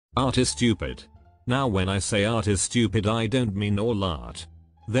Art is stupid. Now when I say art is stupid, I don't mean all art.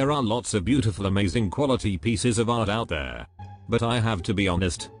 There are lots of beautiful, amazing quality pieces of art out there. But I have to be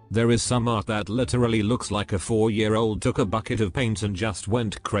honest, there is some art that literally looks like a 4-year-old took a bucket of paint and just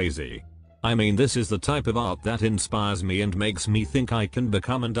went crazy. I mean, this is the type of art that inspires me and makes me think I can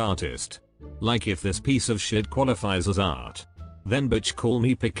become an artist. Like, if this piece of shit qualifies as art, then bitch call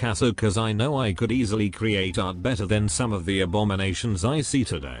me Picasso, cause I know I could easily create art better than some of the abominations I see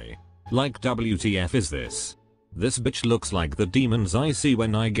today. Like, WTF is this? This bitch looks like the demons I see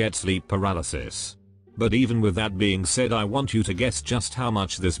when I get sleep paralysis. But even with that being said, I want you to guess just how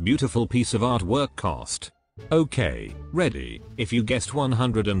much this beautiful piece of artwork cost. Okay, ready? If you guessed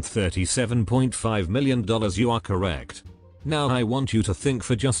 $137.5 million, you are correct. Now I want you to think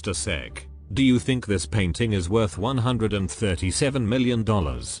for just a sec. Do you think this painting is worth $137 million?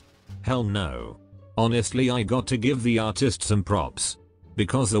 Hell no. Honestly, I got to give the artist some props.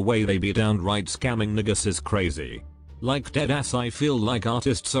 Because the way they be downright scamming niggas is crazy. Like, deadass, I feel like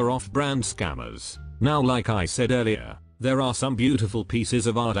artists are off-brand scammers. Now, like I said earlier, there are some beautiful pieces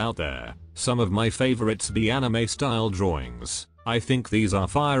of art out there. Some of my favorites be anime style drawings. I think these are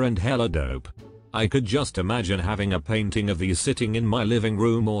fire and hella dope. I could just imagine having a painting of these sitting in my living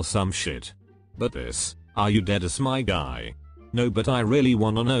room or some shit. But this, are you deadass my guy? No, but I really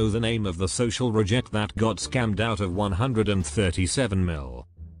wanna know the name of the social reject that got scammed out of 137 mil.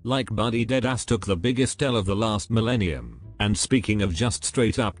 Like, buddy, deadass took the biggest L of the last millennium. And speaking of just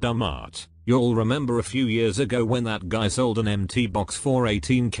straight up dumb art, you'll remember a few years ago when that guy sold an empty box for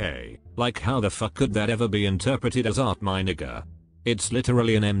 $18k. Like, how the fuck could that ever be interpreted as art, my nigga? It's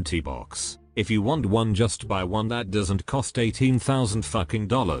literally an empty box. If you want one, just buy one that doesn't cost 18,000 fucking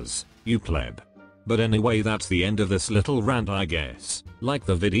dollars, you pleb. But anyway, that's the end of this little rant, I guess. Like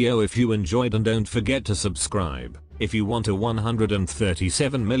the video if you enjoyed, and don't forget to subscribe if you want a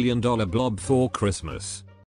 $137 million blob for Christmas.